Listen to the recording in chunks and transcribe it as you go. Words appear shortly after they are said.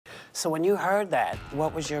So when you heard that,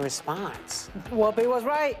 what was your response? Whoopi was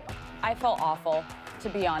right. I felt awful, to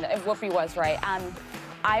be honest. Whoopi was right.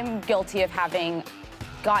 I'm guilty of having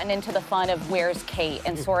gotten into the fun of where's Kate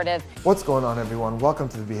and sort of... What's going on, everyone? Welcome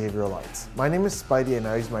to the Behavioral Lights. My name is Spidey and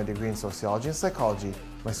I use my degree in sociology and psychology,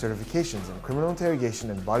 my certifications in criminal interrogation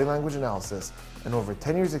and body language analysis, and over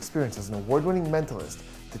 10 years experience as an award-winning mentalist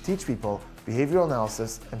to teach people behavioral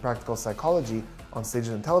analysis and practical psychology on stages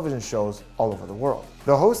and television shows all over the world.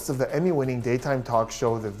 The hosts of the Emmy-winning daytime talk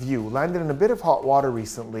show The View landed in a bit of hot water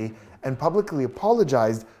recently and publicly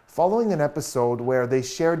apologized following an episode where they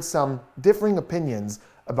shared some differing opinions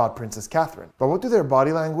about Princess Catherine. But what do their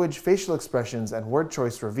body language, facial expressions, and word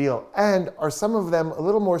choice reveal? And are some of them a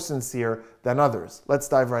little more sincere than others? Let's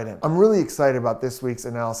dive right in. I'm really excited about this week's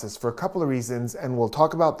analysis for a couple of reasons, and we'll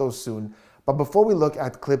talk about those soon. But before we look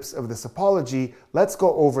at clips of this apology, let's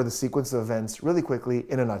go over the sequence of events really quickly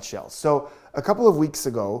in a nutshell. So a couple of weeks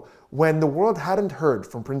ago, when the world hadn't heard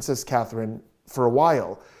from Princess Catherine for a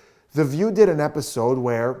while, The View did an episode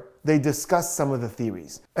where they discussed some of the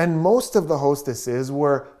theories. And most of the hostesses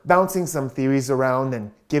were bouncing some theories around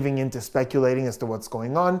and giving into speculating as to what's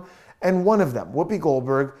going on. And one of them, Whoopi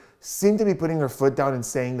Goldberg, seemed to be putting her foot down and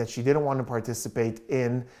saying that she didn't want to participate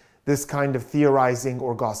in this kind of theorizing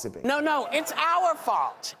or gossiping. No, it's our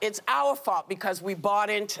fault. It's our fault because we bought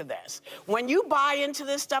into this. When you buy into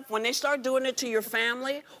this stuff, when they start doing it to your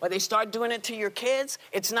family or they start doing it to your kids,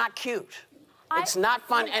 it's not cute. It's not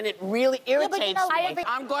fun, and it really irritates me.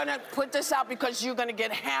 I'm going to put this out because you're going to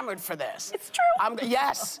get hammered for this. It's true.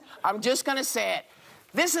 Yes, I'm just going to say it.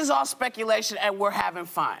 This is all speculation, and we're having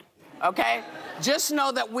fun, okay? Just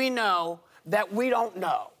know that we don't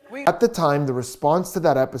know. At the time, the response to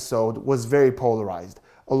that episode was very polarized.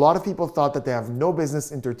 A lot of people thought that they have no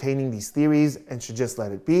business entertaining these theories and should just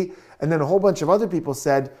let it be. And then a whole bunch of other people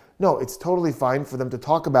said, no, it's totally fine for them to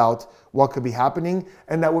talk about what could be happening,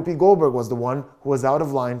 and that Whoopi Goldberg was the one who was out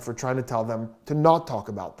of line for trying to tell them to not talk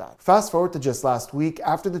about that. Fast forward to just last week,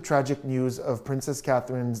 after the tragic news of Princess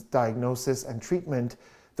Catherine's diagnosis and treatment,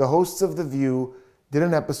 the hosts of The View did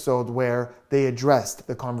an episode where they addressed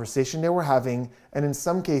the conversation they were having and in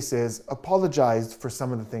some cases apologized for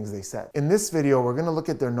some of the things they said. In this video, we're going to look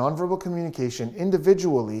at their nonverbal communication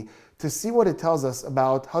individually to see what it tells us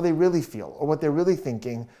about how they really feel or what they're really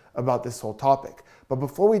thinking about this whole topic. But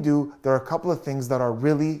before we do, there are a couple of things that are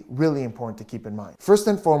really, really important to keep in mind. First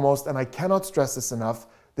and foremost, and I cannot stress this enough,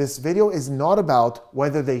 this video is not about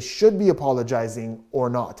whether they should be apologizing or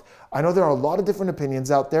not. I know there are a lot of different opinions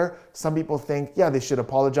out there. Some people think, yeah, they should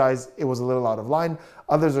apologize. It was a little out of line.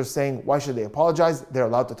 Others are saying, why should they apologize? They're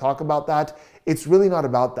allowed to talk about that. It's really not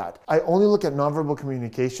about that. I only look at nonverbal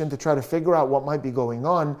communication to try to figure out what might be going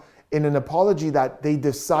on in an apology that they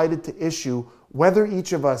decided to issue, whether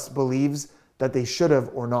each of us believes that they should have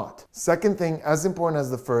or not. Second thing, as important as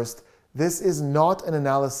the first, this is not an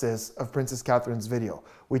analysis of Princess Catherine's video.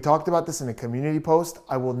 We talked about this in a community post.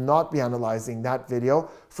 I will not be analyzing that video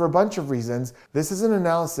for a bunch of reasons. This is an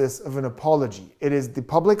analysis of an apology. It is the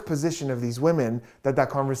public position of these women that that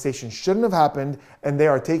conversation shouldn't have happened, and they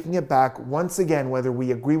are taking it back once again, whether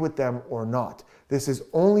we agree with them or not. This is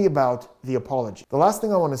only about the apology. The last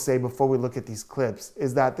thing I want to say before we look at these clips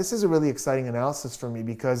is that this is a really exciting analysis for me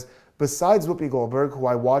because besides Whoopi Goldberg, who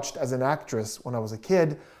I watched as an actress when I was a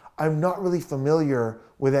kid, I'm not really familiar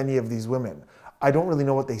with any of these women. I don't really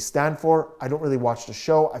know what they stand for. I don't really watch the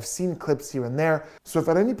show. I've seen clips here and there. So if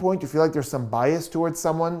at any point you feel like there's some bias towards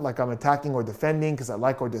someone, like I'm attacking or defending because I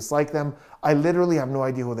like or dislike them, I literally have no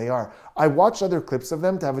idea who they are. I watched other clips of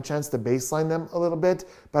them to have a chance to baseline them a little bit,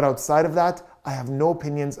 but outside of that, I have no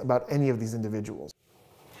opinions about any of these individuals.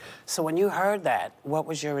 So when you heard that, what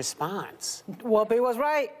was your response? Whoopi was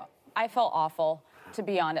right. I felt awful, to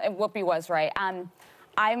be honest. Whoopi was right.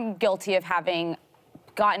 I'm guilty of having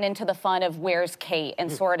gotten into the fun of where's Kate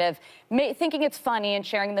and sort of thinking it's funny and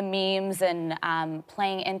sharing the memes and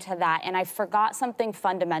playing into that. And I forgot something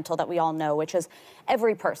fundamental that we all know, which is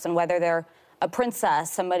every person, whether they're a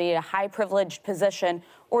princess, somebody in a high privileged position,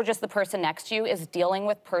 or just the person next to you, is dealing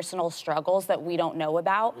with personal struggles that we don't know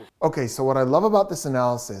about. Okay, so what I love about this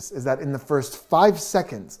analysis is that in the first 5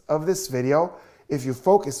 seconds of this video, if you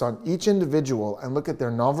focus on each individual and look at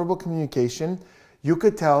their nonverbal communication, you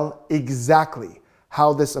could tell exactly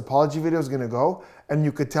how this apology video is going to go, and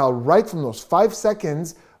you could tell right from those 5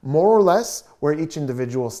 seconds, more or less, where each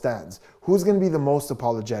individual stands. Who's going to be the most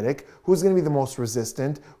apologetic? Who's going to be the most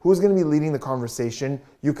resistant? Who's going to be leading the conversation?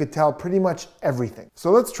 You could tell pretty much everything.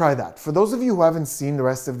 So let's try that. For those of you who haven't seen the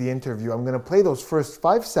rest of the interview, I'm going to play those first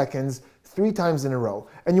 5 seconds 3 times in a row.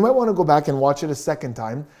 And you might want to go back and watch it a second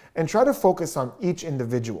time and try to focus on each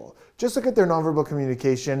individual. Just look at their nonverbal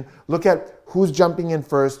communication, look at who's jumping in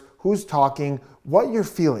first, who's talking, what you're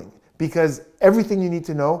feeling, because everything you need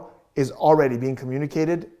to know is already being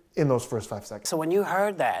communicated in those first 5 seconds. So when you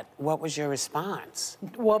heard that, what was your response?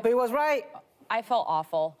 Whoopi was right. I felt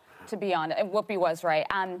awful, to be honest. Whoopi was right.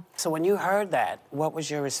 So when you heard that, what was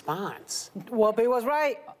your response? Whoopi was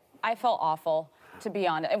right. I felt awful, to be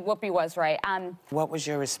honest. Whoopi was right. What was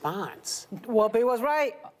your response? Whoopi was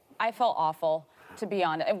right. I felt awful, to be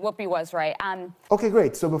honest. Whoopi was right. Okay,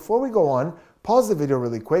 great. So before we go on, pause the video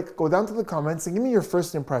really quick, go down to the comments and give me your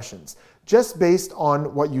first impressions, just based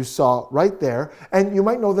on what you saw right there. And you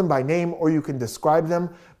might know them by name or you can describe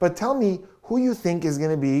them, but tell me who you think is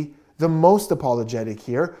going to be the most apologetic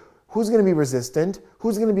here. Who's going to be resistant?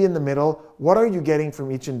 Who's going to be in the middle? What are you getting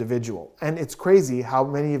from each individual? And it's crazy how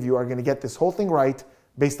many of you are going to get this whole thing right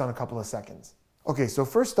based on a couple of seconds. Okay, so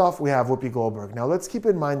first off, we have Whoopi Goldberg. Now let's keep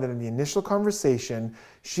in mind that in the initial conversation,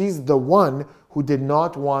 she's the one who did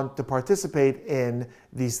not want to participate in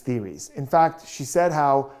these theories. In fact, she said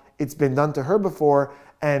how it's been done to her before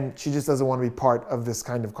and she just doesn't want to be part of this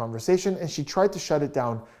kind of conversation, and she tried to shut it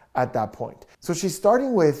down at that point. So she's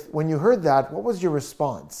starting with, when you heard that, what was your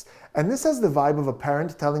response? And this has the vibe of a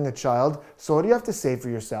parent telling a child, so what do you have to say for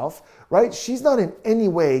yourself, right? She's not in any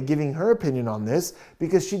way giving her opinion on this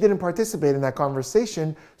because she didn't participate in that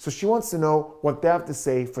conversation, so she wants to know what they have to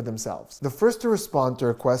say for themselves. The first to respond to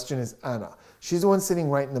her question is Anna. She's the one sitting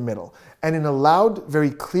right in the middle. And in a loud,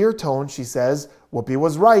 very clear tone, she says, Whoopi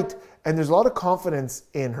was right. And there's a lot of confidence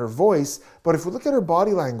in her voice, but if we look at her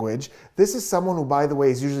body language, this is someone who, by the way,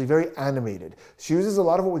 is usually very animated. She uses a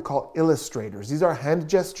lot of what we call illustrators. These are hand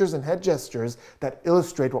gestures and head gestures that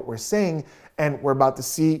illustrate what we're saying, and we're about to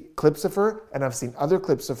see clips of her, and I've seen other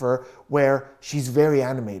clips of her where she's very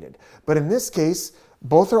animated. But in this case,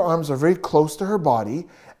 both her arms are very close to her body,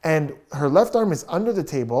 and her left arm is under the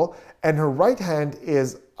table, and her right hand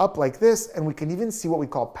is up like this, and we can even see what we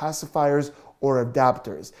call pacifiers or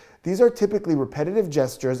adapters. These are typically repetitive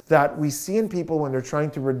gestures that we see in people when they're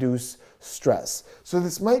trying to reduce stress. So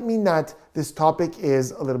this might mean that this topic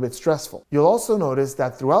is a little bit stressful. You'll also notice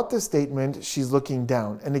that throughout this statement, she's looking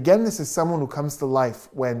down. And again, this is someone who comes to life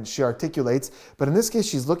when she articulates, but in this case,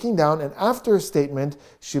 she's looking down, and after a statement,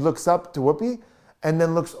 she looks up to Whoopi and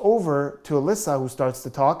then looks over to Alyssa, who starts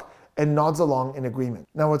to talk, and nods along in agreement.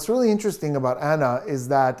 Now, what's really interesting about Anna is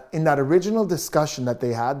that in that original discussion that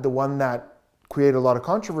they had, the one that created a lot of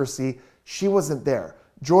controversy, she wasn't there.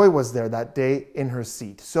 Joy was there that day in her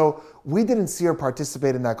seat. So we didn't see her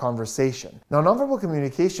participate in that conversation. Now, nonverbal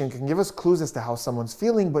communication can give us clues as to how someone's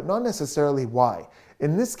feeling, but not necessarily why.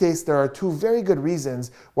 In this case, there are two very good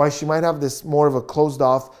reasons why she might have this more of a closed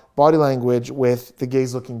off body language with the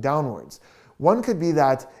gaze looking downwards. One could be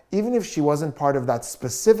that even if she wasn't part of that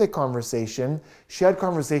specific conversation, she had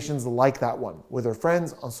conversations like that one with her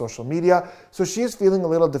friends on social media. So she is feeling a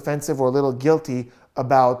little defensive or a little guilty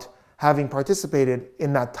about having participated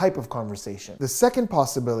in that type of conversation. The second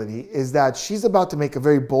possibility is that she's about to make a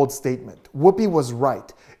very bold statement. Whoopi was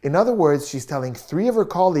right. In other words, she's telling 3 of her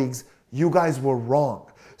colleagues, you guys were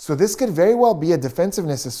wrong. So this could very well be a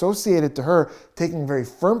defensiveness associated to her taking a very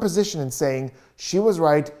firm position and saying, she was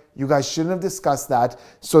right, you guys shouldn't have discussed that.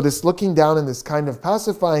 So this looking down and this kind of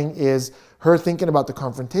pacifying is her thinking about the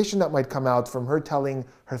confrontation that might come out from her telling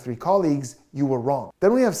her 3 colleagues, you were wrong.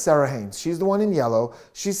 Then we have Sarah Haynes. She's the one in yellow.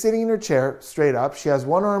 She's sitting in her chair straight up. She has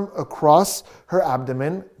one arm across her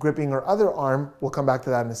abdomen, gripping her other arm. We'll come back to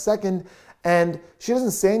that in a second. And she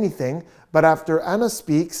doesn't say anything, but after Anna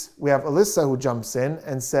speaks, we have Alyssa who jumps in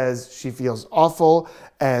and says she feels awful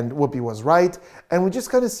and Whoopi was right, and we just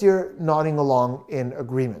kind of see her nodding along in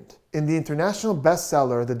agreement. In the international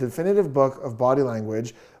bestseller, The Definitive Book of Body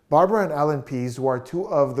Language, Barbara and Alan Pease, who are 2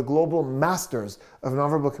 of the global masters of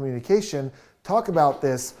nonverbal communication, talk about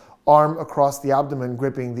this arm across the abdomen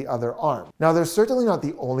gripping the other arm. Now, they're certainly not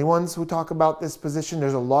the only ones who talk about this position.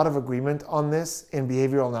 There's a lot of agreement on this in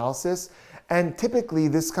behavioral analysis. And typically,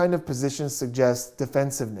 this kind of position suggests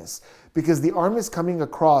defensiveness because the arm is coming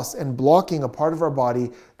across and blocking a part of our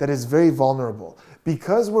body that is very vulnerable.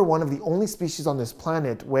 Because we're one of the only species on this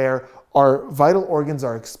planet where our vital organs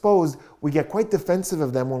are exposed, we get quite defensive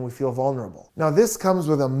of them when we feel vulnerable. Now, this comes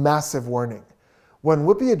with a massive warning. When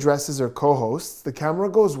Whoopi addresses her co-hosts, the camera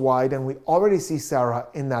goes wide and we already see Sarah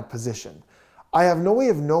in that position. I have no way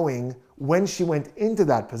of knowing when she went into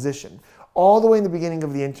that position. All the way in the beginning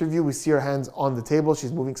of the interview, we see her hands on the table.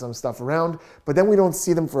 She's moving some stuff around, but then we don't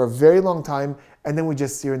see them for a very long time, and then we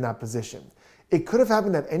just see her in that position. It could have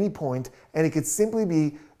happened at any point, and it could simply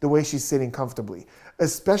be the way she's sitting comfortably.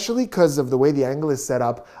 Especially because of the way the angle is set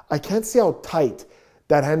up, I can't see how tight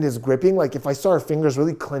that hand is gripping. Like if I saw her fingers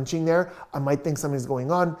really clenching there, I might think something's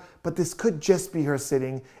going on, but this could just be her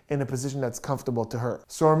sitting in a position that's comfortable to her.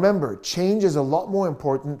 So remember, change is a lot more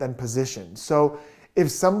important than position. So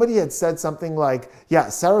if somebody had said something like, yeah,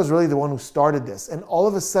 Sarah's really the one who started this, and all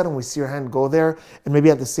of a sudden we see her hand go there, and maybe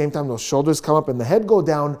at the same time those shoulders come up and the head go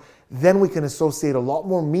down, then we can associate a lot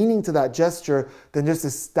more meaning to that gesture than just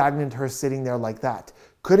a stagnant her sitting there like that.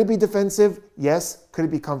 Could it be defensive? Yes. Could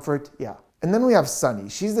it be comfort? Yeah. And then we have Sunny.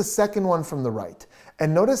 She's the second one from the right.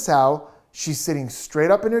 And notice how she's sitting straight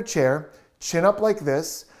up in her chair, chin up like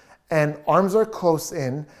this, and arms are close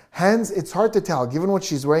in. Hands, it's hard to tell. Given what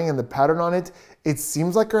she's wearing and the pattern on it, it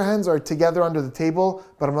seems like her hands are together under the table,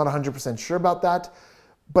 but I'm not 100% sure about that.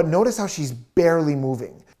 But notice how she's barely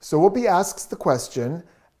moving. So Whoopi asks the question,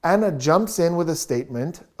 Anna jumps in with a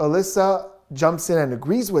statement, Alyssa jumps in and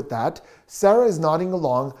agrees with that, Sarah is nodding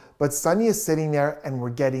along, but Sunny is sitting there and we're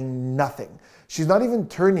getting nothing. She's not even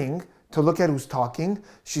turning to look at who's talking.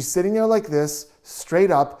 She's sitting there like this,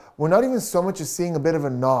 straight up. We're not even so much as seeing a bit of a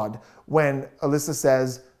nod when Alyssa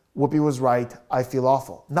says, Whoopi was right, I feel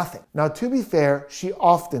awful. Nothing. Now, to be fair, she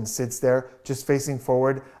often sits there just facing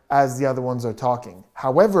forward as the other ones are talking.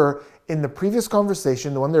 However, in the previous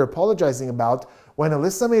conversation, the one they're apologizing about, when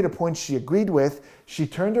Alyssa made a point she agreed with, she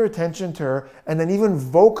turned her attention to her and then even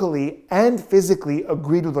vocally and physically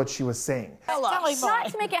agreed with what she was saying.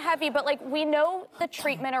 Not to make it heavy, but like we know the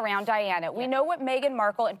treatment around Diana. We know what Meghan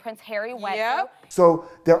Markle and Prince Harry went through. So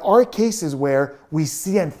there are cases where we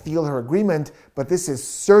see and feel her agreement, but this is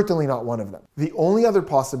certainly not one of them. The only other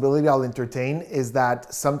possibility I'll entertain is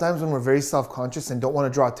that sometimes when we're very self-conscious and don't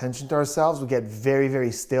want to draw attention to ourselves, we get very,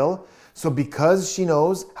 very still. So because she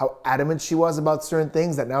knows how adamant she was about certain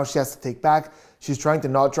things that now she has to take back, she's trying to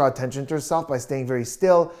not draw attention to herself by staying very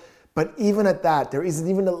still. But even at that, there isn't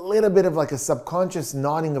even a little bit of like a subconscious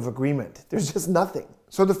nodding of agreement. There's just nothing.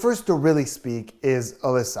 So the first to really speak is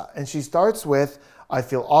Alyssa. And she starts with, I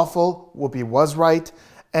feel awful, Whoopi was right.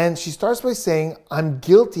 And she starts by saying, I'm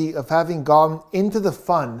guilty of having gone into the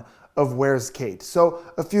fun of Where's Kate? So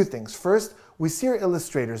a few things. First, we see her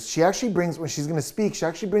illustrators. She actually brings, when she's going to speak, she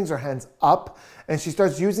actually brings her hands up and she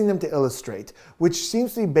starts using them to illustrate, which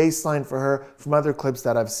seems to be baseline for her from other clips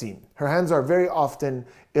that I've seen. Her hands are very often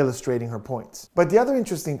illustrating her points. But the other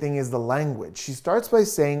interesting thing is the language. She starts by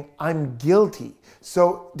saying, I'm guilty.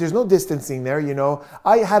 So there's no distancing there, you know.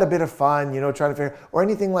 I had a bit of fun, you know, trying to figure, or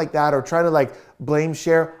anything like that, or trying to like blame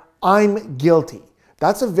share. I'm guilty.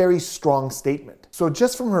 That's a very strong statement. So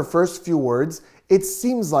just from her first few words, it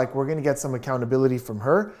seems like we're going to get some accountability from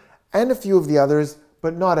her and a few of the others,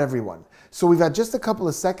 but not everyone. So we've had just a couple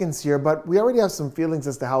of seconds here, but we already have some feelings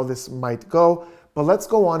as to how this might go. But let's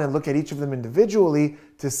go on and look at each of them individually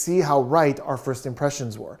to see how right our first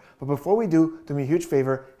impressions were. But before we do me a huge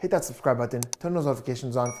favor, hit that subscribe button, turn those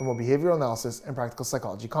notifications on for more behavioral analysis and practical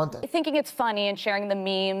psychology content. Thinking it's funny and sharing the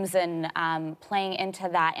memes and playing into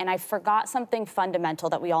that. And I forgot something fundamental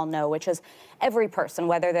that we all know, which is every person,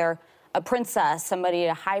 whether they're a princess, somebody in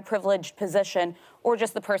a high privileged position, or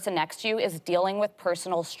just the person next to you is dealing with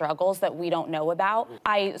personal struggles that we don't know about.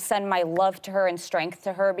 I send my love to her and strength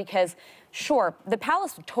to her because, sure, the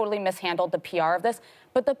palace totally mishandled the PR of this,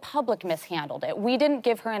 but the public mishandled it. We didn't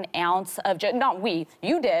give her an ounce of, not we,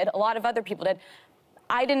 you did, a lot of other people did.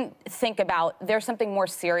 I didn't think about, there's something more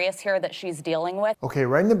serious here that she's dealing with. Okay,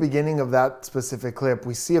 right in the beginning of that specific clip,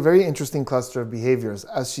 we see a very interesting cluster of behaviors.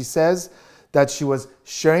 As she says that she was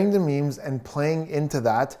sharing the memes and playing into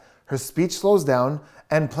that, her speech slows down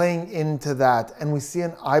and playing into that, and we see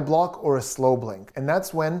an eye block or a slow blink. And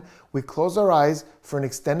that's when we close our eyes for an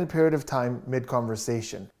extended period of time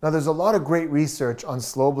mid-conversation. Now, there's a lot of great research on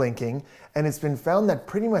slow blinking, and it's been found that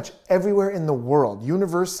pretty much everywhere in the world,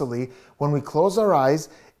 universally, when we close our eyes,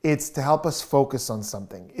 it's to help us focus on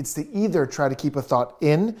something. It's to either try to keep a thought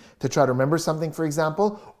in, to try to remember something, for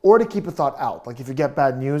example, or to keep a thought out. Like if you get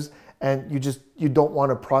bad news, and you don't want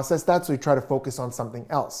to process that, so you try to focus on something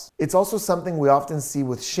else. It's also something we often see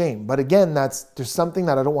with shame. But again, there's something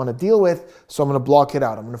that I don't want to deal with, so I'm going to block it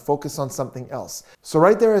out. I'm going to focus on something else. So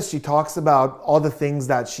right there, as she talks about all the things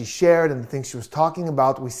that she shared and the things she was talking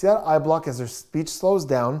about, we see that eye block as her speech slows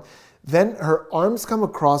down. Then her arms come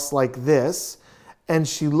across like this, and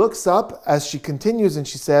she looks up as she continues and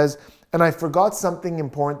she says, and I forgot something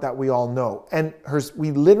important that we all know. And we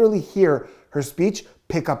literally hear her speech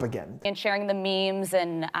pick up again. And sharing the memes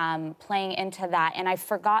and playing into that. And I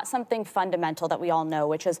forgot something fundamental that we all know,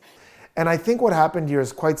 which is... And I think what happened here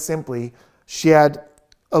is quite simply, she had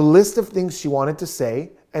a list of things she wanted to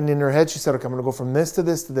say, and in her head she said, okay, I'm gonna go from this to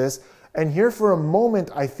this to this. And here for a moment,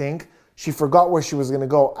 I think, she forgot where she was going to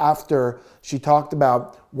go after she talked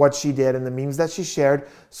about what she did and the memes that she shared.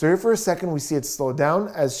 So here for a second, we see it slow down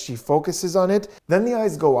as she focuses on it. Then the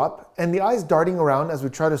eyes go up, and the eyes darting around as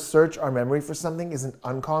we try to search our memory for something isn't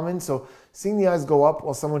uncommon. So seeing the eyes go up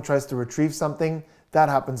while someone tries to retrieve something, that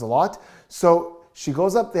happens a lot. So she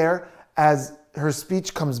goes up there as her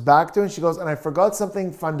speech comes back to her, and she goes, and I forgot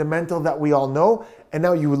something fundamental that we all know. And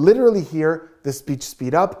now you literally hear the speech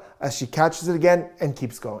speed up as she catches it again and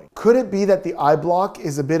keeps going. Could it be that the eye block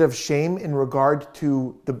is a bit of shame in regard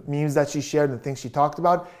to the memes that she shared and the things she talked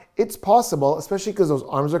about? It's possible, especially because those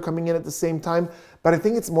arms are coming in at the same time. But I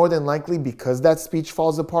think it's more than likely because that speech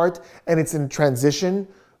falls apart and it's in transition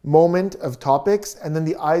moment of topics, and then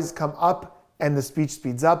the eyes come up and the speech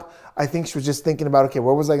speeds up. I think she was just thinking about, okay,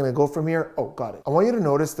 where was I gonna go from here? Oh, got it. I want you to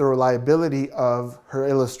notice the reliability of her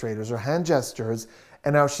illustrators, her hand gestures,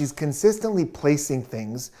 and how she's consistently placing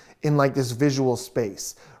things in like this visual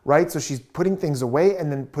space, right? So she's putting things away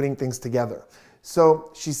and then putting things together.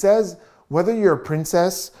 So she says, whether you're a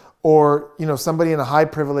princess or somebody in a high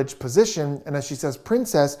privileged position, and as she says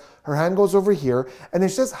princess, her hand goes over here, and then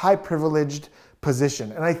she says high privileged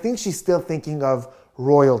position. And I think she's still thinking of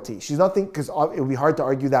royalty. She's not thinking, because it would be hard to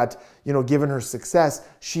argue that, given her success,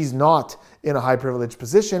 she's not in a high privileged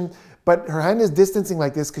position, but her hand is distancing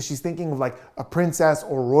like this because she's thinking of like a princess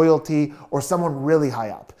or royalty or someone really high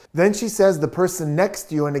up. Then she says the person next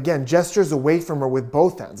to you, and again, gestures away from her with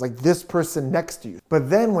both hands, like this person next to you. But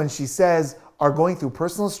then when she says, are going through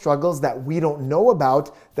personal struggles that we don't know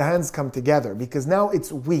about, the hands come together because now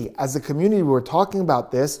it's we. As a community, we're talking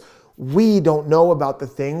about this. We don't know about the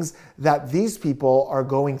things that these people are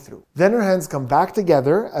going through. Then her hands come back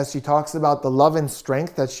together as she talks about the love and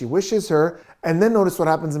strength that she wishes her. And then notice what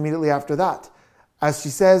happens immediately after that. As she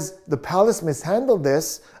says, the palace mishandled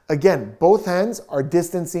this. Again, both hands are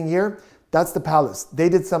distancing here. That's the palace. They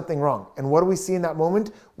did something wrong. And what do we see in that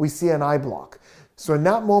moment? We see an eye block. So in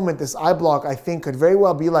that moment, this eye block, I think, could very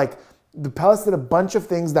well be like, the palace did a bunch of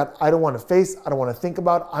things that I don't want to face, I don't want to think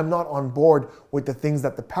about. I'm not on board with the things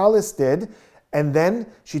that the palace did. And then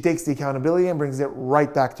she takes the accountability and brings it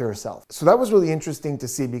right back to herself. So that was really interesting to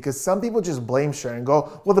see because some people just blame Cher and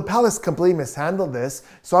go, well, the palace completely mishandled this.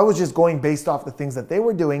 So I was just going based off the things that they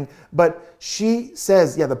were doing. But she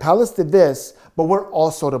says, yeah, the palace did this, but we're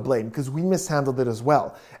also to blame because we mishandled it as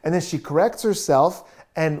well. And then she corrects herself.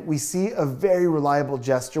 And we see a very reliable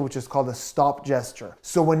gesture, which is called a stop gesture.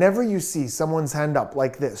 So whenever you see someone's hand up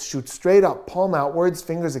like this, shoot straight up, palm outwards,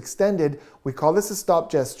 fingers extended, we call this a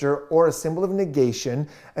stop gesture or a symbol of negation.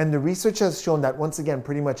 And the research has shown that once again,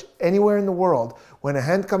 pretty much anywhere in the world, when a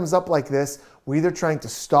hand comes up like this, we're either trying to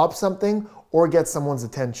stop something or get someone's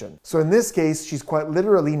attention. So in this case, she's quite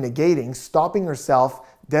literally negating, stopping herself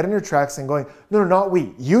dead in her tracks and going, no, not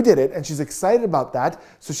we, you did it. And she's excited about that.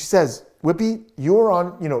 So she says, Whoopi, you were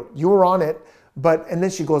on it, and then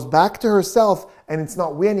she goes back to herself and it's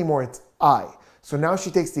not we anymore, it's I. So now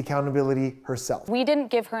she takes the accountability herself. We didn't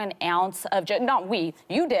give her an ounce of, not we,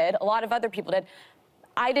 you did, a lot of other people did.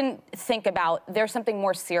 I didn't think about, there's something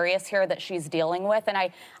more serious here that she's dealing with, and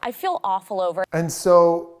I feel awful over. And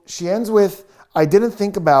so she ends with, I didn't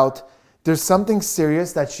think about, there's something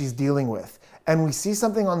serious that she's dealing with. And we see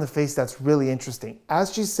something on the face that's really interesting.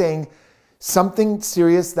 As she's saying, something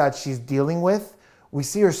serious that she's dealing with, we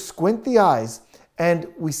see her squint the eyes and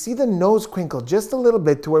we see the nose crinkle just a little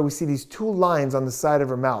bit to where we see these two lines on the side of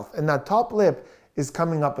her mouth, and that top lip is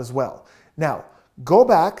coming up as well. Now, go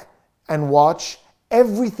back and watch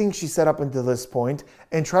everything she said up until this point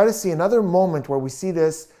and try to see another moment where we see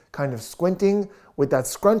this kind of squinting with that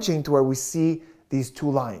scrunching to where we see these two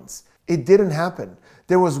lines. It didn't happen.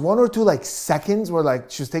 There was one or two seconds where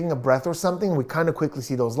she was taking a breath or something, and we kind of quickly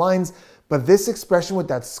see those lines. But this expression with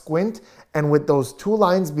that squint and with those two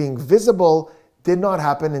lines being visible did not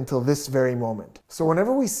happen until this very moment. So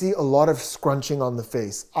whenever we see a lot of scrunching on the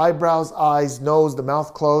face, eyebrows, eyes, nose, the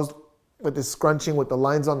mouth closed, with this scrunching with the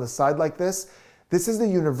lines on the side like this is the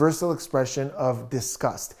universal expression of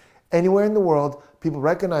disgust. Anywhere in the world, people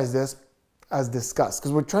recognize this as disgust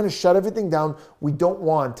because we're trying to shut everything down. We don't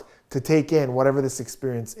want to take in whatever this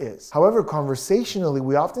experience is. However, conversationally,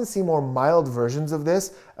 we often see more mild versions of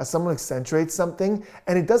this as someone accentuates something,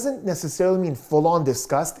 and it doesn't necessarily mean full-on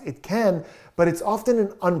disgust. It can, but it's often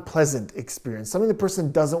an unpleasant experience, something the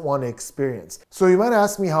person doesn't want to experience. So you might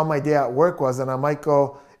ask me how my day at work was, and I might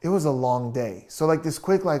go, it was a long day. So this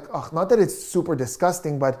quick, not that it's super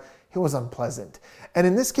disgusting, but it was unpleasant. And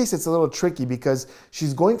in this case, it's a little tricky because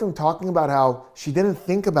she's going from talking about how she didn't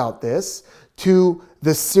think about this to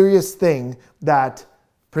the serious thing that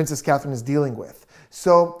Princess Catherine is dealing with.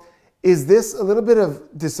 So Is this a little bit of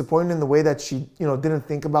disappointment in the way that she, didn't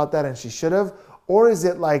think about that and she should have? Or is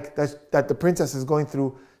it like that the princess is going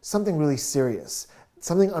through something really serious,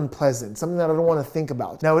 something unpleasant, something that I don't want to think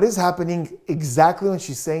about? Now, it is happening exactly when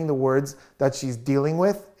she's saying the words that she's dealing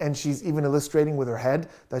with, and she's even illustrating with her head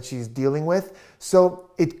that she's dealing with. So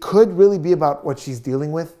it could really be about what she's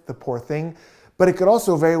dealing with, the poor thing, but it could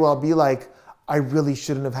also very well be like, I really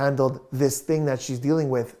shouldn't have handled this thing that she's dealing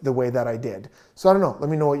with the way that I did. So I don't know. Let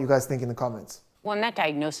me know what you guys think in the comments. Well, and that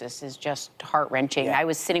diagnosis is just heart-wrenching. Yeah. I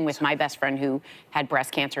was sitting with my best friend who had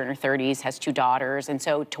breast cancer in her 30s, has 2 daughters, and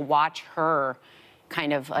so to watch her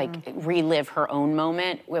kind of like relive her own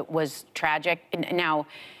moment was tragic. And now,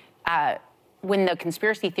 when the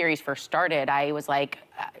conspiracy theories first started, I was like,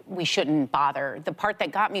 we shouldn't bother. The part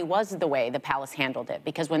that got me was the way the palace handled it,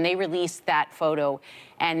 because when they released that photo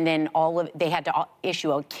and then they had to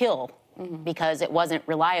issue a kill because it wasn't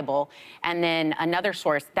reliable, and then another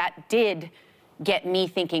source, that did get me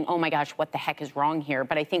thinking, oh my gosh, what the heck is wrong here?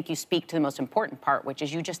 But I think you speak to the most important part, which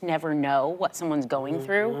is you just never know what someone's going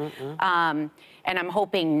through. And I'm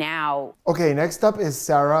hoping now. Okay, next up is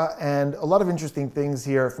Sarah, and a lot of interesting things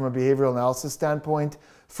here from a behavioral analysis standpoint.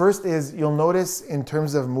 First is, you'll notice in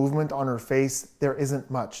terms of movement on her face, there isn't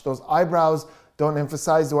much. Those eyebrows don't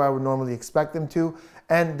emphasize the way I would normally expect them to.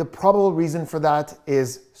 And the probable reason for that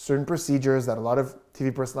is certain procedures that a lot of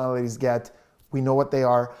TV personalities get. We know what they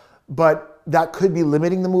are, but that could be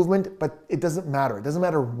limiting the movement, but it doesn't matter. It doesn't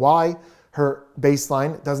matter why her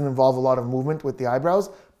baseline doesn't involve a lot of movement with the eyebrows,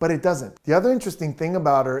 but it doesn't. The other interesting thing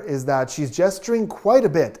about her is that she's gesturing quite a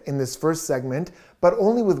bit in this first segment, but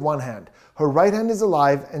only with one hand. Her right hand is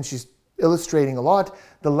alive and she's illustrating a lot.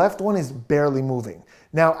 The left one is barely moving.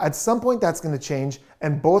 Now, at some point that's going to change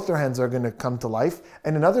and both her hands are going to come to life.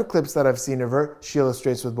 And in other clips that I've seen of her, she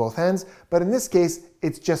illustrates with both hands, but in this case,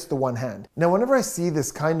 it's just the one hand. Now, whenever I see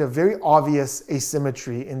this kind of very obvious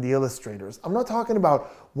asymmetry in the illustrators, I'm not talking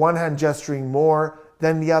about one hand gesturing more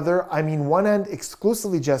than the other. I mean, one hand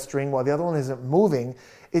exclusively gesturing while the other one isn't moving.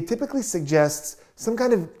 It typically suggests some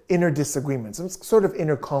kind of inner disagreement, some sort of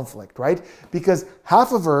inner conflict, right? Because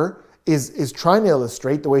half of her is trying to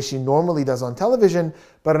illustrate the way she normally does on television,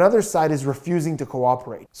 but another side is refusing to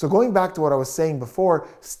cooperate. So going back to what I was saying before,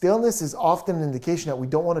 stillness is often an indication that we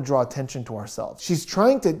don't want to draw attention to ourselves. She's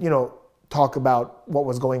trying to, talk about what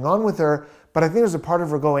was going on with her, but I think there's a part of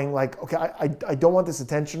her going like, okay, I don't want this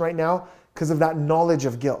attention right now because of that knowledge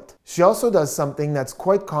of guilt. She also does something that's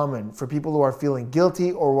quite common for people who are feeling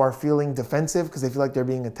guilty or who are feeling defensive because they feel like they're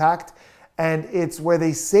being attacked, and it's where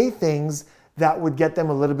they say things that would get them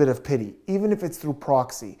a little bit of pity, even if it's through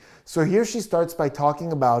proxy. So here she starts by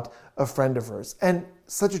talking about a friend of hers, and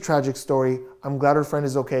such a tragic story. I'm glad her friend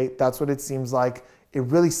is okay. That's what it seems like. It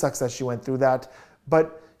really sucks that she went through that.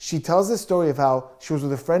 But she tells this story of how she was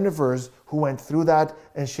with a friend of hers who went through that,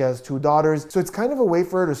 and she has 2 daughters. So it's kind of a way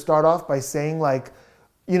for her to start off by saying like,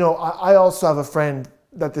 I also have a friend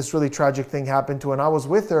that this really tragic thing happened to, and I was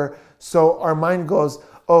with her. So our mind goes,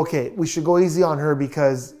 okay, we should go easy on her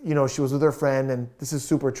because, she was with her friend and this is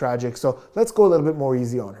super tragic. So let's go a little bit more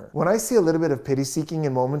easy on her. When I see a little bit of pity seeking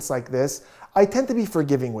in moments like this, I tend to be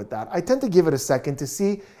forgiving with that. I tend to give it a second to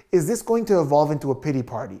see, is this going to evolve into a pity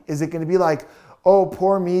party? Is it going to be like, oh,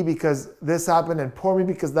 poor me because this happened and poor me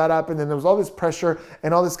because that happened and there was all this pressure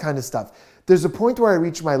and all this kind of stuff. There's a point where I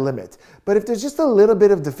reach my limit. But if there's just a little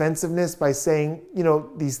bit of defensiveness by saying,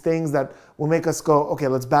 these things that will make us go, okay,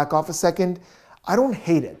 let's back off a second, I don't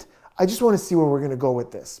hate it. I just want to see where we're going to go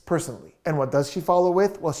with this, personally. And what does she follow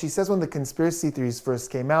with? Well, she says when the conspiracy theories first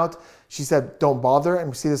came out, she said, don't bother, and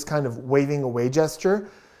we see this kind of waving away gesture.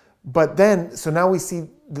 But then, so now we see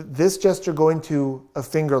this gesture go into a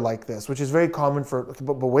finger like this, which is very common for,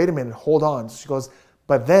 but wait a minute, hold on. So she goes,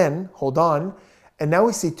 but then, hold on. And now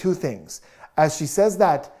we see 2 things. As she says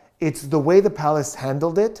that, it's the way the palace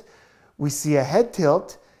handled it. We see a head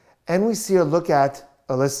tilt, and we see her look at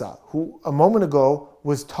Alyssa, who a moment ago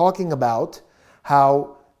was talking about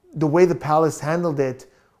how the way the palace handled it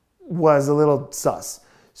was a little sus.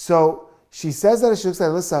 So she says that she looks at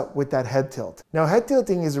Alyssa with that head tilt. Now, head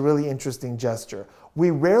tilting is a really interesting gesture.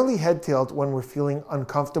 We rarely head tilt when we're feeling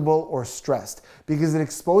uncomfortable or stressed because it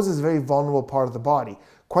exposes a very vulnerable part of the body.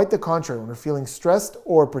 Quite the contrary, when we're feeling stressed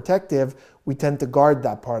or protective, we tend to guard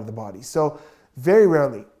that part of the body. So very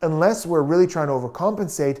rarely, unless we're really trying to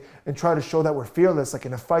overcompensate and try to show that we're fearless, like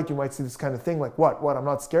in a fight, you might see this kind of thing like, what, I'm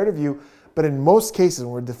not scared of you. But in most cases,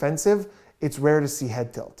 when we're defensive, it's rare to see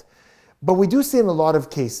head tilt. But we do see it in a lot of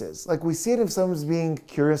cases. Like we see it if someone's being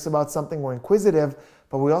curious about something or inquisitive,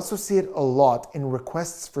 but we also see it a lot in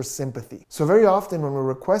requests for sympathy. So very often when we're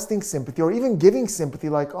requesting sympathy or even giving sympathy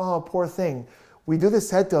like, oh, poor thing, we do this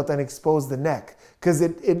head tilt and expose the neck because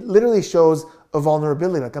it literally shows a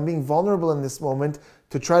vulnerability. Like I'm being vulnerable in this moment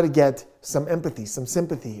to try to get some empathy, some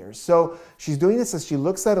sympathy here. So she's doing this as she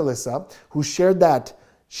looks at Alyssa, who shared that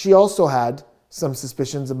she also had some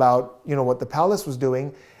suspicions about, you know, what the palace was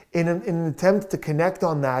doing in an attempt to connect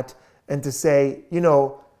on that and to say, you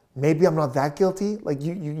know, maybe I'm not that guilty. Like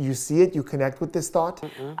you see it, you connect with this thought.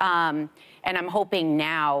 And I'm hoping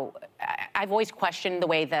now, I've always questioned the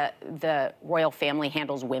way the royal family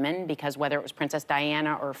handles women, because whether it was Princess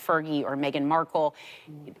Diana or Fergie or Meghan Markle,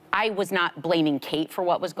 I was not blaming Kate for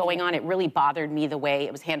what was going on. It really bothered me the way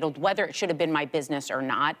it was handled. Whether it should have been my business or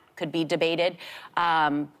not could be debated.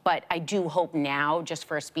 But I do hope now, just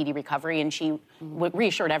for a speedy recovery, and she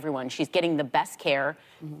reassured everyone she's getting the best care.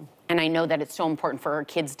 And I know that it's so important for her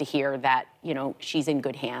kids to hear that, you know, she's in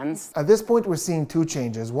good hands. At this point, we're seeing two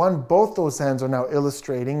changes. One, both those hands are now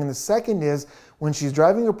illustrating. And the second is when she's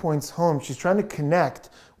driving her points home, she's trying to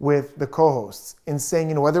connect with the co-hosts in saying,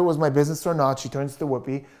 you know, whether it was my business or not, she turns to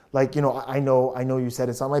Whoopi, like, you know, I know you said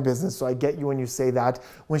it's not my business, so I get you when you say that.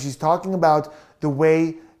 When she's talking about the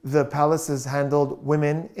way the palace has handled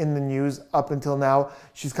women in the news up until now,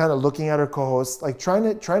 she's kind of looking at her co-hosts, like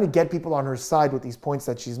trying to get people on her side with these points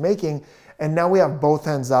that she's making. And now we have both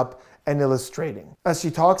hands up and illustrating. As she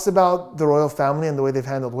talks about the royal family and the way they've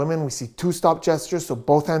handled women, we see two stop gestures, so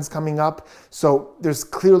both hands coming up. So there's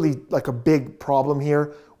clearly like a big problem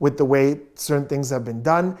here with the way certain things have been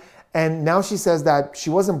done. And now she says that she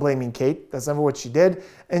wasn't blaming Kate. That's never what she did.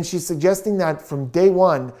 And she's suggesting that from day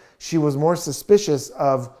one, she was more suspicious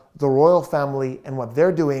of the royal family and what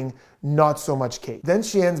they're doing, not so much Kate. Then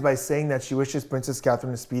she ends by saying that she wishes Princess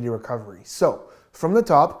Catherine a speedy recovery. So from the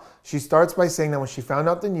top, she starts by saying that when she found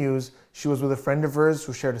out the news, she was with a friend of hers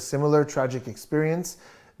who shared a similar tragic experience.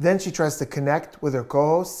 Then she tries to connect with her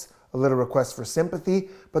co-hosts, a little request for sympathy,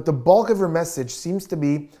 but the bulk of her message seems to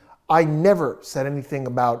be, I never said anything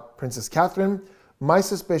about Princess Catherine. My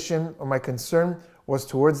suspicion or my concern was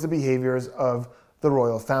towards the behaviors of the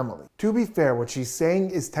royal family. To be fair, what she's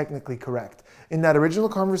saying is technically correct. In that original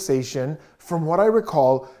conversation, from what I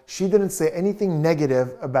recall, she didn't say anything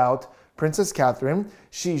negative about Princess Catherine.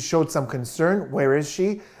 She showed some concern, where is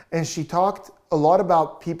she? And she talked a lot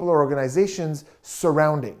about people or organizations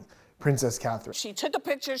surrounding Princess Catherine. She took a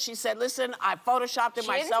picture. She said, listen, I photoshopped it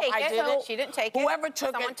myself. I did it. She didn't take it. Whoever took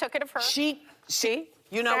it. Someone took it of her. She,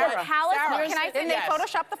 you know Sarah. what? Palace, Sarah. can I say Didn't they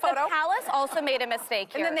Photoshop the photo? The palace also made a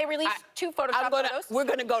mistake here. And then they released two Photoshop photos. We're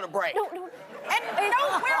gonna go to break. No. And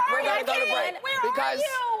no, where are We're gonna go to break. Where because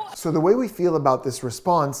are you? So the way we feel about this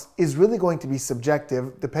response is really going to be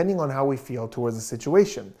subjective depending on how we feel towards the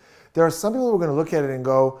situation. There are some people who are going to look at it and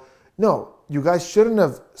go, no, you guys shouldn't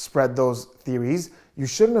have spread those theories. You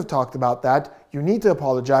shouldn't have talked about that. You need to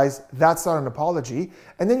apologize. That's not an apology.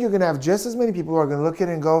 And then you're going to have just as many people who are going to look at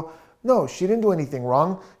it and go, no, she didn't do anything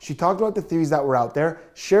wrong. She talked about the theories that were out there,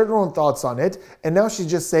 shared her own thoughts on it, and now she's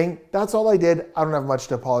just saying, that's all I did. I don't have much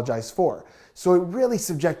to apologize for. So it really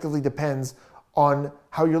subjectively depends on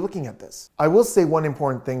how you're looking at this. I will say one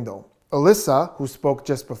important thing though. Alyssa, who spoke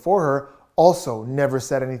just before her, also never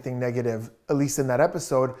said anything negative, at least in that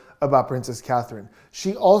episode, about Princess Catherine.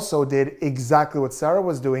 She also did exactly what Sarah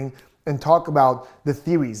was doing and talk about the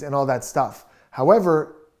theories and all that stuff.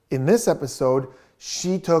 However, in this episode,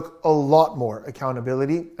 she took a lot more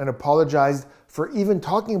accountability and apologized for even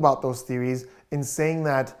talking about those theories in saying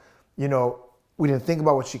that, you know, we didn't think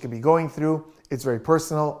about what she could be going through. It's very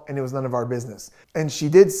personal and it was none of our business. And she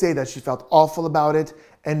did say that she felt awful about it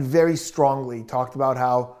and very strongly talked about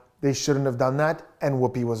how they shouldn't have done that and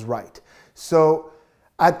Whoopi was right. So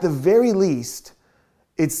at the very least,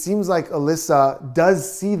 it seems like Alyssa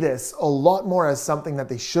does see this a lot more as something that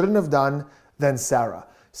they shouldn't have done than Sarah.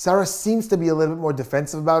 Sarah seems to be a little bit more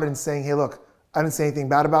defensive about it and saying, hey, look, I didn't say anything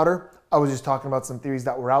bad about her. I was just talking about some theories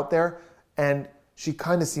that were out there. And she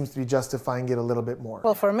kind of seems to be justifying it a little bit more.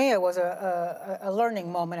 Well, for me, it was a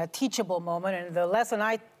learning moment, a teachable moment. And the lesson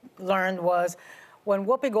I learned was when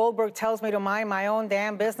Whoopi Goldberg tells me to mind my own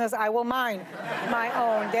damn business, I will mind my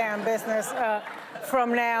own damn business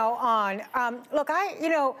from now on. Look,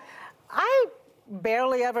 I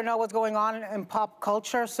barely ever know what's going on in pop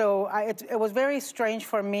culture, so it was very strange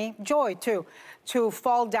for me, joy too, to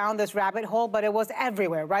fall down this rabbit hole, but it was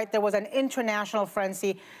everywhere, right? There was an international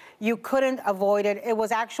frenzy. You couldn't avoid it. It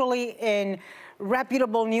was actually in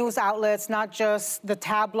reputable news outlets, not just the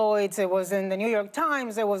tabloids. It was in the New York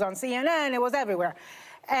Times, it was on CNN, it was everywhere.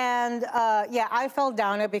 And yeah, I fell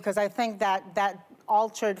down it because I think that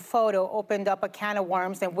altered photo opened up a can of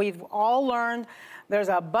worms, and we've all learned there's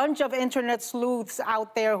a bunch of internet sleuths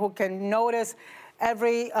out there who can notice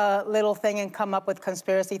every little thing and come up with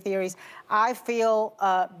conspiracy theories. I feel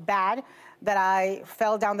bad that I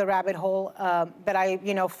fell down the rabbit hole, that I,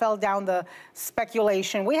 fell down the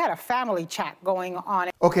speculation. We had a family chat going on.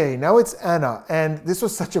 Okay, now it's Anna, and this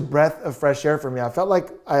was such a breath of fresh air for me. I felt like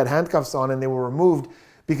I had handcuffs on and they were removed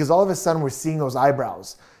because all of a sudden we're seeing those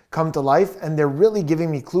eyebrows come to life, and they're really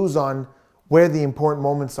giving me clues on where the important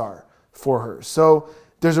moments are for her. So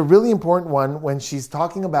there's a really important one when she's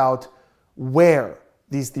talking about where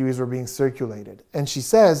these theories were being circulated. And she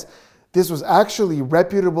says this was actually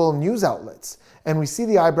reputable news outlets, and we see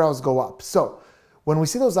the eyebrows go up. So when we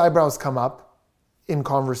see those eyebrows come up in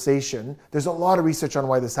conversation, there's a lot of research on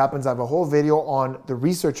why this happens. I have a whole video on the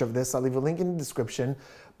research of this. I'll leave a link in the description.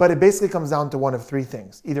 But it basically comes down to one of three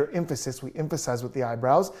things. Either emphasis, we emphasize with the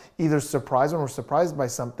eyebrows, either surprise when we're surprised by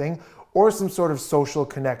something, or some sort of social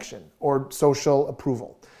connection or social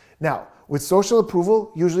approval. Now, with social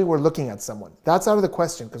approval, usually we're looking at someone. That's out of the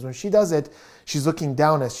question, because when she does it, she's looking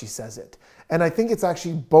down as she says it. And I think it's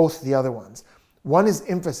actually both the other ones. One is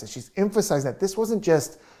emphasis. She's emphasizing that this wasn't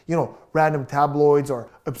just, random tabloids or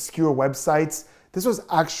obscure websites. This was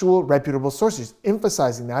actual reputable sources,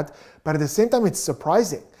 emphasizing that. But at the same time, it's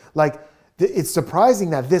surprising. It's surprising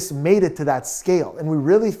that this made it to that scale. And we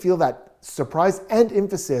really feel that surprise and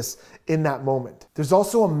emphasis in that moment. There's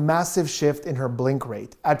also a massive shift in her blink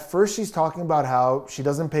rate. At first, she's talking about how she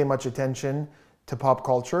doesn't pay much attention to pop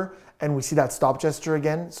culture, and we see that stop gesture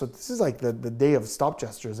again. So this is like the day of stop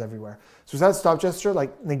gestures everywhere. So is that stop gesture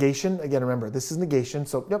like negation? Again, remember, this is negation.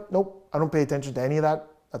 So yep, nope, I don't pay attention to any of that.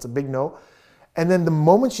 That's a big no. And then the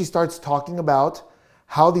moment she starts talking about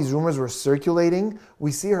how these rumors were circulating,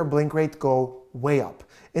 we see her blink rate go way up.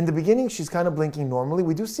 In the beginning, she's kind of blinking normally.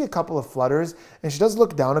 We do see a couple of flutters, and she does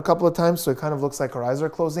look down a couple of times, so it kind of looks like her eyes are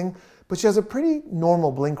closing, but she has a pretty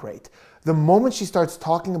normal blink rate. The moment she starts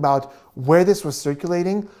talking about where this was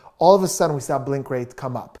circulating, all of a sudden we see that blink rate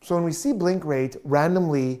come up. So when we see blink rate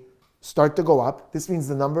randomly start to go up, this means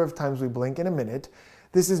the number of times we blink in a minute.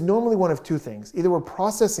 This is normally one of two things. Either we're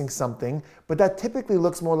processing something, but that typically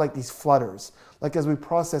looks more like these flutters, like as we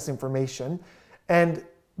process information. And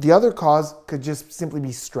the other cause could just simply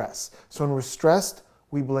be stress. So when we're stressed,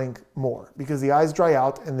 we blink more because the eyes dry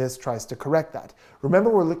out, and this tries to correct that. Remember,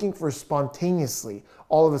 we're looking for spontaneously,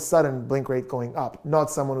 all of a sudden, blink rate going up, not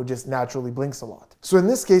someone who just naturally blinks a lot. So in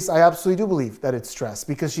this case, I absolutely do believe that it's stress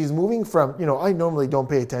because she's moving from, I normally don't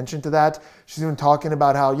pay attention to that. She's even talking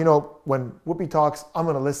about how, when Whoopi talks, I'm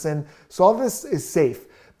going to listen. So all this is safe.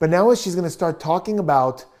 But now as she's going to start talking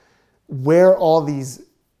about where all these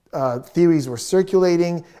theories were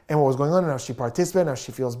circulating and what was going on and how she participated and how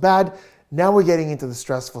she feels bad, now we're getting into the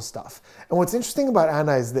stressful stuff. And what's interesting about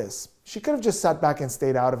Anna is this. She could have just sat back and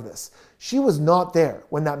stayed out of this. She was not there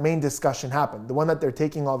when that main discussion happened, the one that they're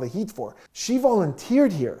taking all the heat for. She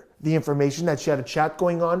volunteered here the information that she had a chat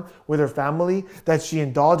going on with her family, that she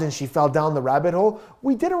indulged and she fell down the rabbit hole.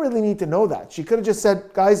 We didn't really need to know that. She could have just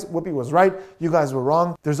said, guys, Whoopi was right, you guys were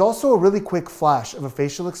wrong. There's also a really quick flash of a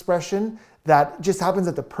facial expression that just happens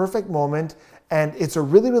at the perfect moment, and it's a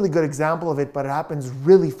really, really good example of it, but it happens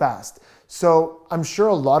really fast. So I'm sure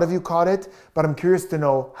a lot of you caught it, but I'm curious to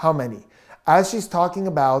know how many. As she's talking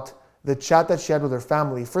about the chat that she had with her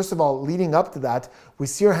family, first of all, leading up to that, we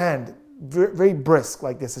see her hand very brisk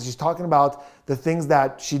like this as she's talking about the things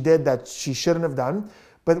that she did that she shouldn't have done.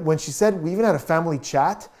 But when she said we even had a family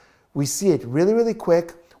chat, we see it really, really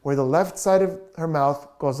quick where the left side of her mouth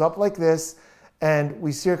goes up like this, and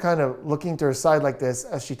we see her kind of looking to her side like this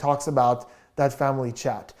as she talks about that family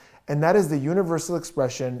chat. And that is the universal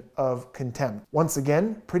expression of contempt. Once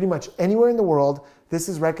again, pretty much anywhere in the world, this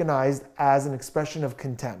is recognized as an expression of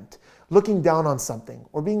contempt, looking down on something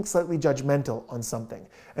or being slightly judgmental on something.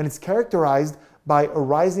 And it's characterized by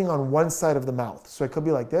arising on one side of the mouth. So it could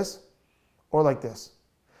be like this or like this.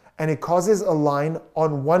 And it causes a line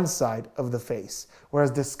on one side of the face,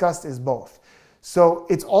 whereas disgust is both. So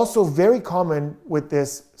it's also very common with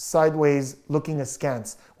this sideways looking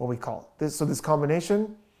askance, what we call this. So this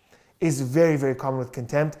combination is very, very common with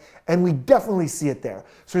contempt, and we definitely see it there.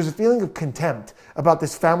 So there's a feeling of contempt about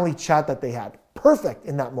this family chat that they had. Perfect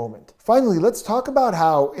in that moment. Finally, let's talk about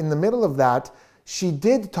how in the middle of that, she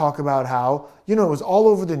did talk about how, it was all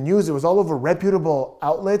over the news, it was all over reputable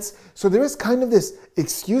outlets. So there is kind of this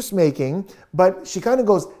excuse making, but she kind of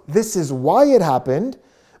goes, this is why it happened,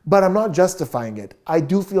 but I'm not justifying it. I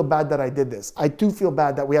do feel bad that I did this. I do feel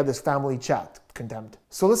bad that we had this family chat. Contempt.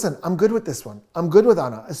 So listen, I'm good with this one. I'm good with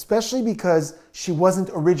Anna, especially because she wasn't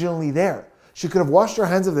originally there. She could have washed her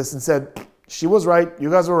hands of this and said, she was right, you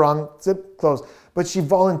guys were wrong, zip, close. But she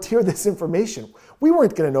volunteered this information. We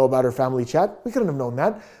weren't gonna know about her family chat. We couldn't have known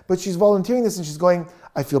that. But she's volunteering this and she's going,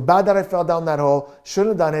 I feel bad that I fell down that hole, shouldn't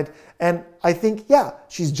have done it. And I think, yeah,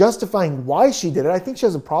 she's justifying why she did it. I think she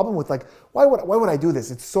has a problem with like, why would I do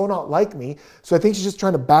this? It's so not like me. So I think she's just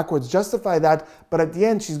trying to backwards justify that. But at the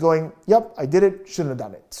end, she's going, yep, I did it, shouldn't have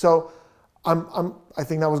done it. So I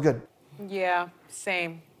think that was good. Yeah,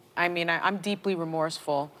 same. I mean, I'm deeply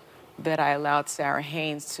remorseful that I allowed Sarah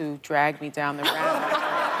Haynes to drag me down the rabbit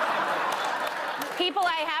hole. People,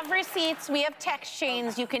 I have receipts. We have text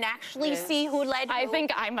chains. You can actually see who led who. I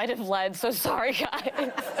think I might have led, so sorry,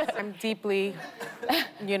 guys. I'm deeply,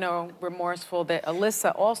 you know, remorseful that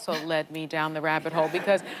Alyssa also led me down the rabbit hole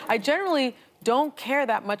because I generally don't care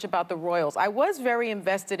that much about the royals. I was very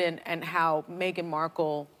invested in how Meghan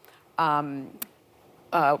Markle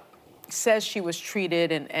says she was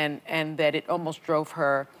treated and that it almost drove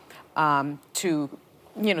her to,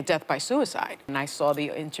 you know, death by suicide. And I saw the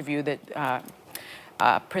interview that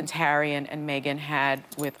Prince Harry and Meghan had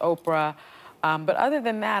with Oprah. But other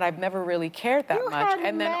than that, I've never really cared that much.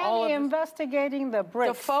 And then all of investigating the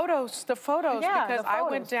bricks. The photos, Yeah, because I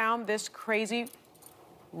went down this crazy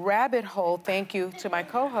rabbit hole, thank you to my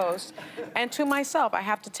co-host, and to myself. I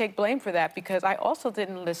have to take blame for that because I also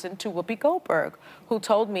didn't listen to Whoopi Goldberg, who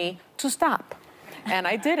told me to stop. And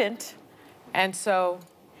I didn't. And so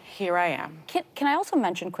here I am. Can I also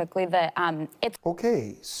mention quickly that it's...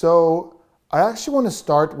 Okay, so I actually want to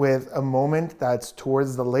start with a moment that's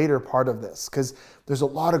towards the later part of this, because there's a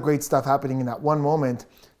lot of great stuff happening in that one moment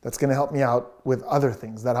that's going to help me out with other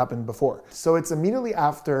things that happened before. So it's immediately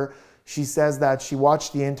after she says that she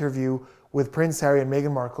watched the interview with Prince Harry and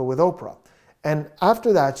Meghan Markle with Oprah. And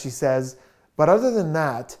after that, she says, but other than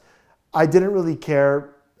that, I didn't really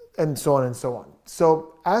care, and so on and so on.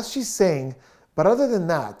 So as she's saying, but other than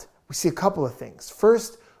that, we see a couple of things.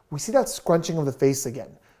 First, we see that scrunching of the face again.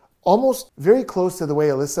 Almost very close to the way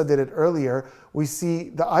Alyssa did it earlier, we see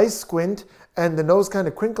the eyes squint and the nose kind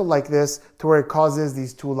of crinkle like this to where it causes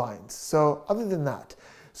these two lines. So other than that.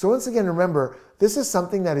 So once again, remember, this is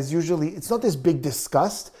something that is usually, it's not this big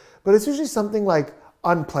disgust, but it's usually something like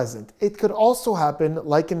unpleasant. It could also happen,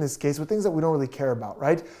 like in this case, with things that we don't really care about,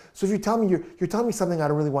 right? So if you tell me, you're telling me something I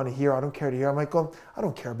don't really want to hear, I don't care to hear, I might go, I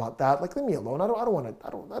don't care about that. Like, leave me alone. I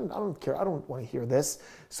don't care. I don't want to hear this.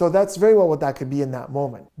 So that's very well what that could be in that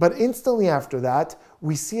moment. But instantly after that,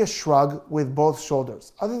 we see a shrug with both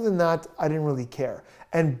shoulders. Other than that, I didn't really care.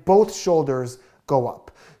 And both shoulders go up.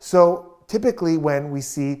 So typically when we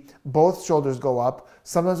see both shoulders go up,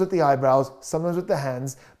 sometimes with the eyebrows, sometimes with the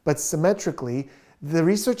hands, but symmetrically, the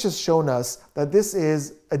research has shown us that this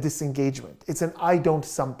is a disengagement. It's an I don't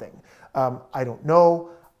something. I don't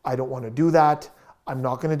know, I don't want to do that, I'm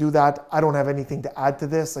not going to do that, I don't have anything to add to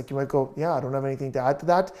this. Like you might go, yeah, I don't have anything to add to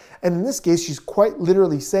that. And in this case, she's quite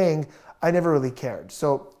literally saying, I never really cared.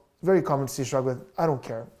 So very common to see a shrug with, I don't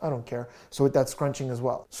care, I don't care. So with that scrunching as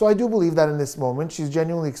well. So I do believe that in this moment, she's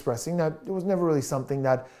genuinely expressing that it was never really something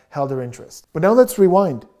that held her interest. But now let's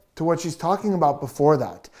rewind to what she's talking about before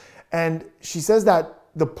that. And she says that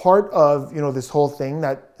the part of, this whole thing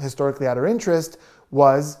that historically had her interest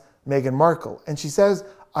was Meghan Markle. And she says,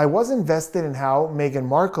 I was invested in how Meghan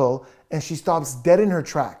Markle, and she stops dead in her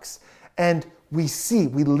tracks. And we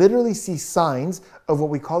literally see signs of what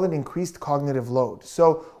we call an increased cognitive load.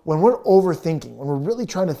 So when we're overthinking, when we're really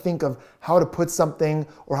trying to think of how to put something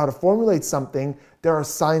or how to formulate something, there are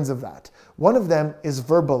signs of that. One of them is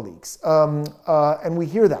verbal leaks. And we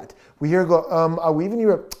hear that. We hear we even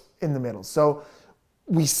hear it in the middle. So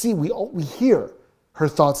we hear her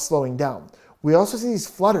thoughts slowing down. We also see these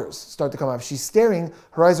flutters start to come up. She's staring,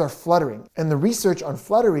 her eyes are fluttering. And the research on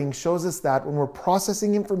fluttering shows us that when we're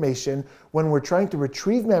processing information, when we're trying to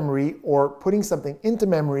retrieve memory or putting something into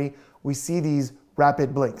memory, we see these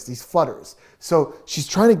rapid blinks, these flutters. So she's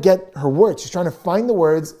trying to get her words. She's trying to find the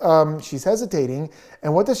words. She's hesitating.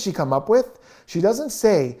 And what does she come up with? She doesn't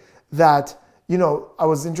say that, I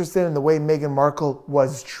was interested in the way Meghan Markle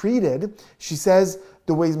was treated. She says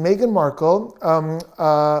the way Meghan Markle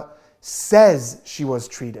says she was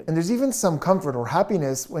treated. And there's even some comfort or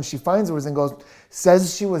happiness when she finds the words and goes,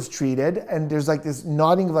 says she was treated. And there's like this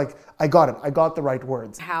nodding of like, I got it. I got the right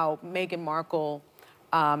words. How Meghan Markle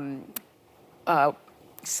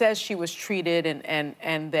says she was treated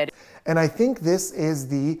and that. And I think this is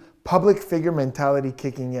the public figure mentality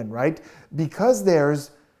kicking in, right? Because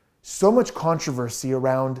there's so much controversy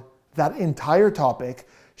around that entire topic,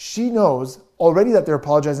 she knows already that they're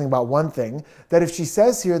apologizing about one thing, that if she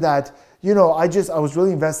says here that, I was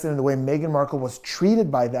really invested in the way Meghan Markle was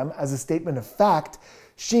treated by them as a statement of fact,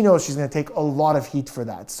 she knows she's going to take a lot of heat for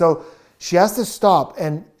that. So she has to stop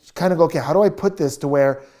and kind of go, okay, how do I put this to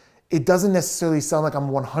where it doesn't necessarily sound like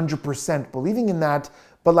I'm 100% believing in that,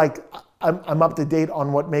 but like I'm up to date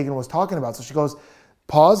on what Megan was talking about. So she goes,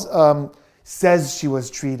 pause, says she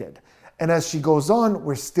was treated. And as she goes on,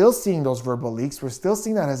 we're still seeing those verbal leaks. We're still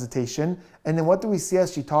seeing that hesitation. And then what do we see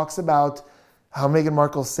as she talks about how Meghan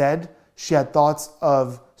Markle said she had thoughts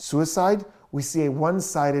of suicide? We see a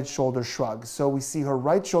one-sided shoulder shrug. So we see her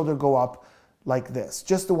right shoulder go up like this,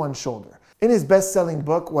 just the one shoulder. In his best-selling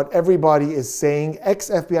book, What Everybody is Saying,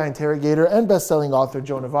 ex-FBI interrogator and best-selling author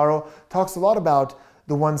Joe Navarro talks a lot about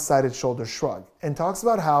the one-sided shoulder shrug and talks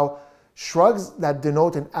about how shrugs that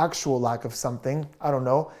denote an actual lack of something, I don't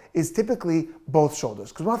know, is typically both shoulders.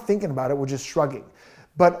 Because we're not thinking about it, we're just shrugging.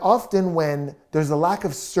 But often when there's a lack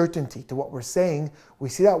of certainty to what we're saying, we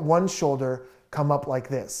see that one shoulder come up like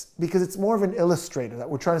this. Because it's more of an illustrator that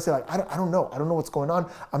we're trying to say like, I don't know what's going on,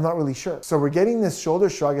 I'm not really sure. So we're getting this shoulder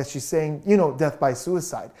shrug as she's saying, you know, death by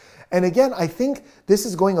suicide. And again, I think this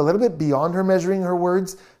is going a little bit beyond her measuring her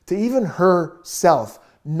words to even herself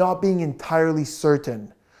not being entirely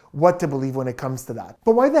certain what to believe when it comes to that.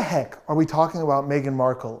 But why the heck are we talking about Meghan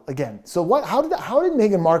Markle again? So how did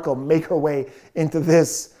Meghan Markle make her way into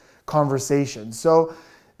this conversation? So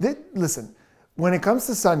listen, when it comes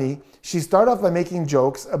to Sunny, she started off by making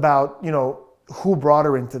jokes about, you know, who brought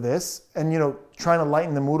her into this and, you know, trying to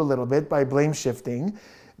lighten the mood a little bit by blame shifting.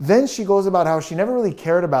 Then she goes about how she never really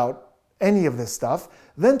cared about any of this stuff,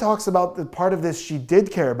 then talks about the part of this she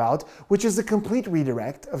did care about, which is a complete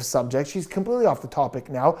redirect of subject. She's completely off the topic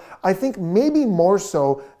now. I think maybe more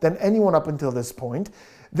so than anyone up until this point.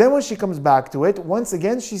 Then when she comes back to it, once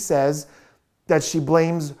again she says that she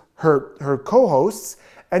blames her co-hosts,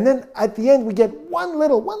 and then at the end we get one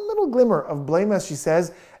little glimmer of blame as she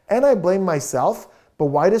says, and I blame myself. But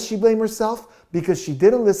why does she blame herself? Because she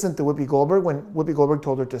didn't listen to Whoopi Goldberg when Whoopi Goldberg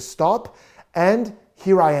told her to stop, and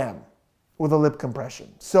here I am with a lip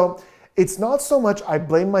compression. So it's not so much I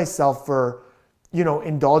blame myself for, you know,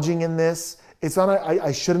 indulging in this. It's not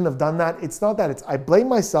I shouldn't have done that. It's not that. It's I blame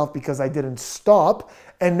myself because I didn't stop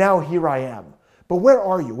and now here I am. But where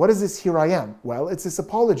are you? What is this here I am? Well, it's this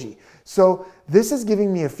apology. So this is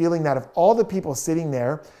giving me a feeling that of all the people sitting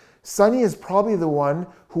there, Sunny is probably the one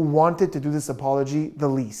who wanted to do this apology the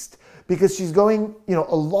least. Because she's going, you know,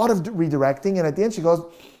 a lot of redirecting, and at the end she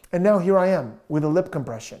goes, and now here I am with a lip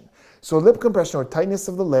compression. So lip compression or tightness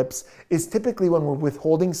of the lips is typically when we're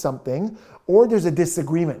withholding something or there's a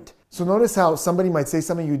disagreement. So notice how somebody might say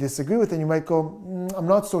something you disagree with and you might go, I'm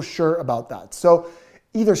not so sure about that. So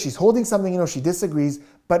either she's holding something, you know, she disagrees,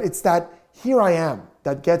 but it's that here I am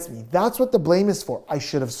that gets me. That's what the blame is for. I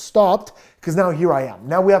should have stopped because now here I am.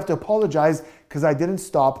 Now we have to apologize because I didn't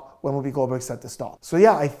stop when Whoopi Goldberg said to stop. So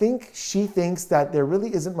yeah, I think she thinks that there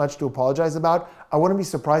really isn't much to apologize about. I wouldn't be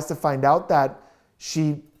surprised to find out that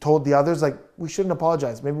she told the others, like, we shouldn't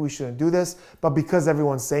apologize. Maybe we shouldn't do this. But because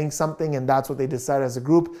everyone's saying something and that's what they decided as a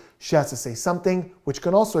group, she has to say something, which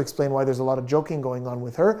can also explain why there's a lot of joking going on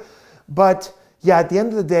with her. But yeah, at the end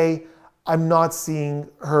of the day, I'm not seeing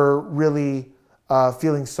her really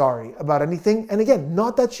feeling sorry about anything. And again,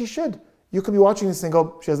 not that she should. You could be watching this and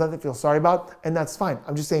go, she has nothing to feel sorry about, and that's fine.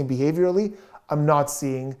 I'm just saying behaviorally, I'm not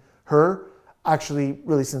seeing her actually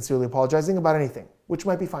really sincerely apologizing about anything, which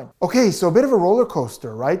might be fine. Okay, so a bit of a roller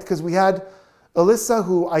coaster, right? Because we had Alyssa,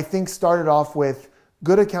 who I think started off with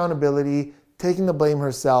good accountability, taking the blame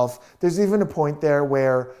herself. There's even a point there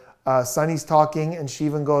where Sunny's talking and she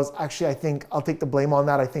even goes, actually, I think I'll take the blame on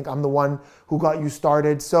that. I think I'm the one who got you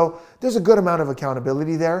started. So there's a good amount of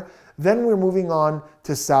accountability there. Then we're moving on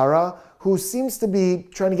to Sarah, who seems to be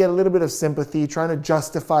trying to get a little bit of sympathy, trying to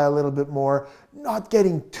justify a little bit more, not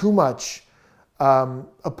getting too much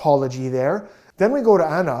apology there. Then we go to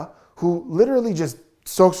Anna, who literally just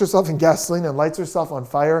soaks herself in gasoline and lights herself on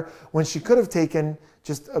fire when she could have taken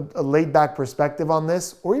just a laid back perspective on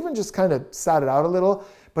this, or even just kind of sat it out a little.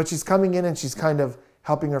 But she's coming in and she's kind of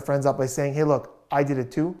helping her friends out by saying, hey, look, I did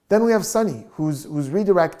it too. Then we have Sunny, who's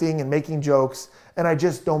redirecting and making jokes, and I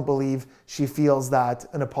just don't believe she feels that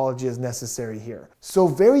an apology is necessary here. So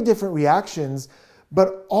very different reactions,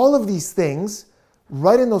 but all of these things,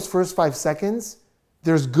 right in those first 5 seconds,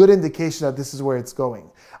 there's good indication that this is where it's going.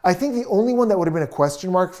 I think the only one that would have been a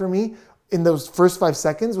question mark for me in those first 5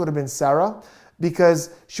 seconds would have been Sarah, because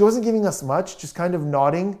she wasn't giving us much, just kind of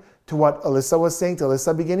nodding to what Alyssa was saying to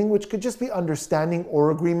Alyssa beginning, which could just be understanding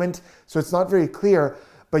or agreement, so it's not very clear.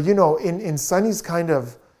 But you know, in Sunny's kind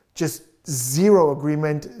of just zero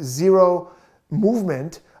agreement, zero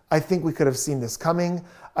movement, I think we could have seen this coming.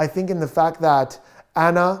 I think in the fact that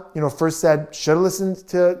Anna, first said, should have listened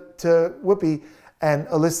to Whoopi, and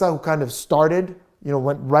Alyssa, who kind of started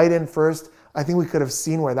went right in first. I think we could have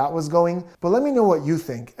seen where that was going. But let me know what you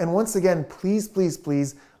think. And once again, please, please,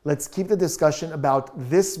 please, let's keep the discussion about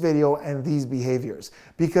this video and these behaviors,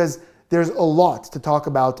 because there's a lot to talk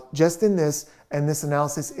about just in this, and this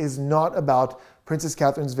analysis is not about Princess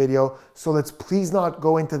Catherine's video. So let's please not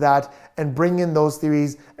go into that and bring in those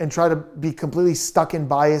theories and try to be completely stuck in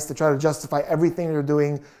bias to try to justify everything they're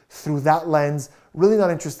doing through that lens. Really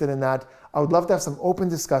not interested in that. I would love to have some open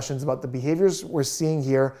discussions about the behaviors we're seeing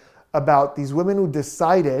here, about these women who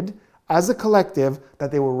decided as a collective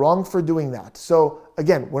that they were wrong for doing that. So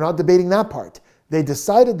again, we're not debating that part. They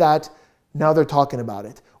decided that, now they're talking about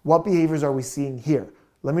it. What behaviors are we seeing here?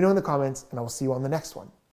 Let me know in the comments, and I will see you on the next one.